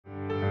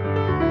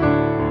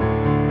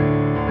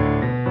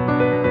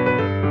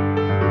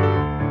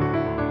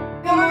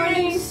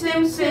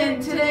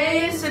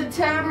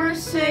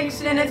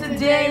and it's a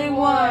daily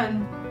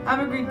one.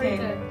 Have a great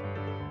day.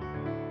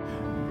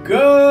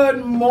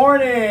 Good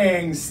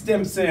morning,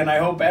 Stimson. I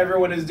hope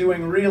everyone is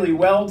doing really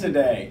well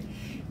today.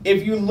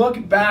 If you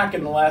look back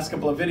in the last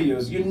couple of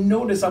videos, you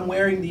notice I'm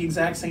wearing the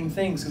exact same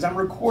things because I'm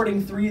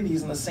recording 3 of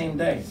these in the same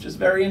day. Just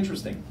very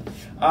interesting.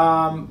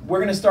 We're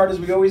going to start as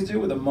we always do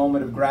with a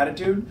moment of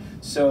gratitude.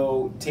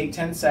 So take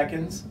 10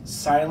 seconds,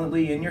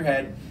 silently in your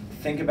head,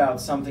 think about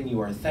something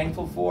you are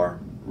thankful for.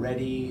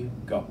 Ready,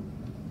 go.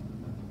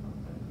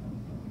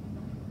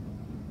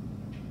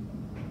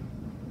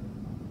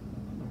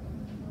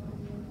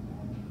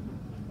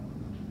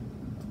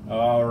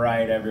 All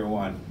right,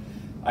 everyone.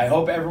 I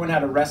hope everyone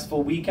had a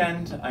restful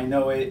weekend. I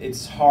know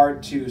it's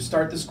hard to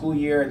start the school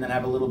year and then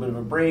have a little bit of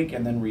a break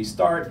and then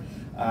restart.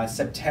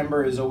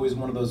 September is always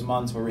one of those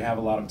months where we have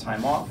a lot of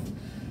time off.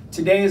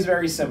 Today is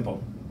very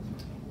simple.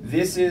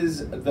 This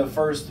is the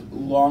first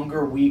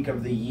longer week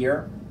of the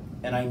year,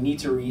 and I need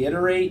to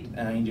reiterate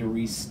and I need to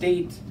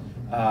restate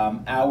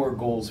our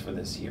goals for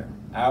this year.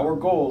 Our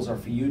goals are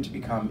for you to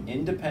become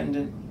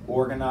independent,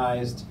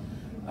 organized,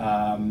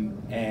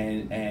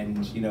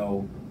 and you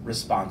know,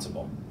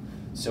 responsible.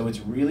 So it's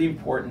really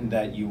important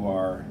that you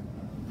are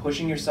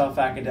pushing yourself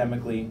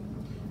academically,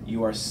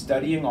 you are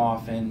studying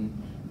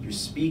often, you're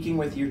speaking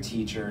with your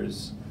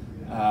teachers,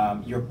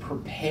 you're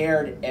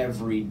prepared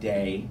every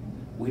day.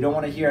 We don't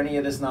want to hear any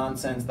of this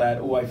nonsense that,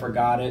 oh, I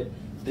forgot it.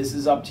 This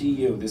is up to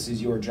you. This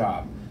is your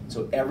job.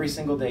 So every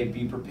single day,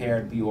 be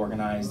prepared, be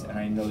organized, and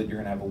I know that you're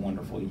going to have a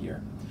wonderful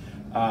year.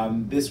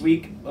 This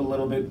week, a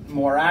little bit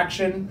more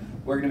action.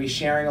 We're going to be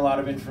sharing a lot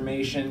of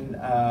information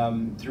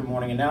through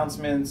morning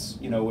announcements,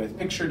 you know, with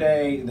Picture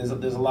Day. There's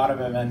a lot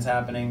of events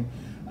happening.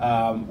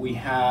 We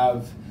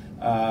have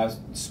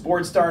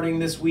sports starting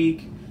this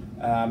week.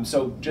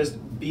 So just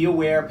be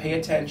aware, pay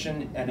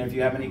attention, and if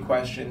you have any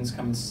questions,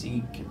 come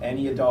seek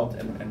any adult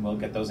and we'll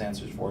get those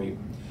answers for you.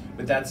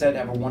 With that said,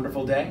 have a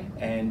wonderful day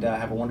and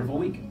have a wonderful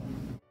week.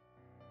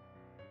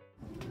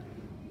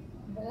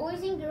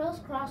 Boys and girls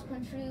cross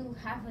country will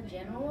have a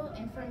general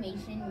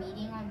information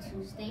meeting on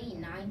Tuesday,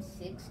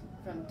 9/6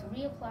 from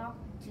 3 o'clock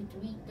to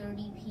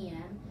 3:30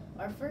 p.m.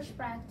 Our first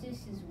practice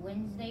is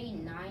Wednesday,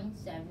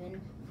 9/7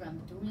 from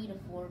 3 to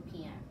 4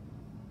 p.m.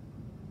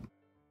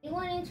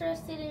 Anyone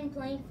interested in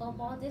playing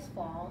football this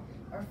fall,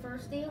 our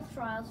first day of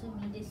trials will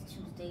be this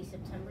Tuesday,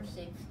 September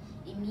 6th,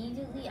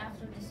 immediately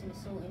after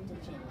dismissal in the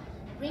gym.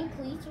 Bring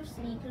cleats or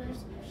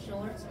sneakers,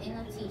 shorts,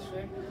 and a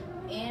t-shirt,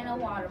 and a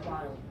water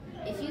bottle.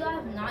 If you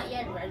have not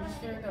yet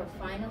registered or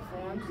final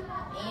forms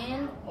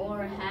and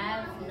or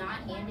have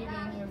not handed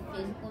in your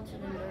physical to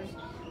the nurse,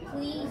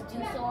 please do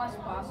so as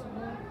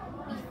possible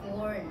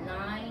before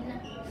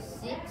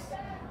 9/6.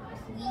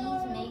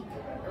 Please make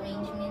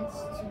arrangements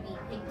to be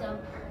picked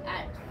up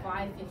at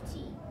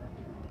 5:15.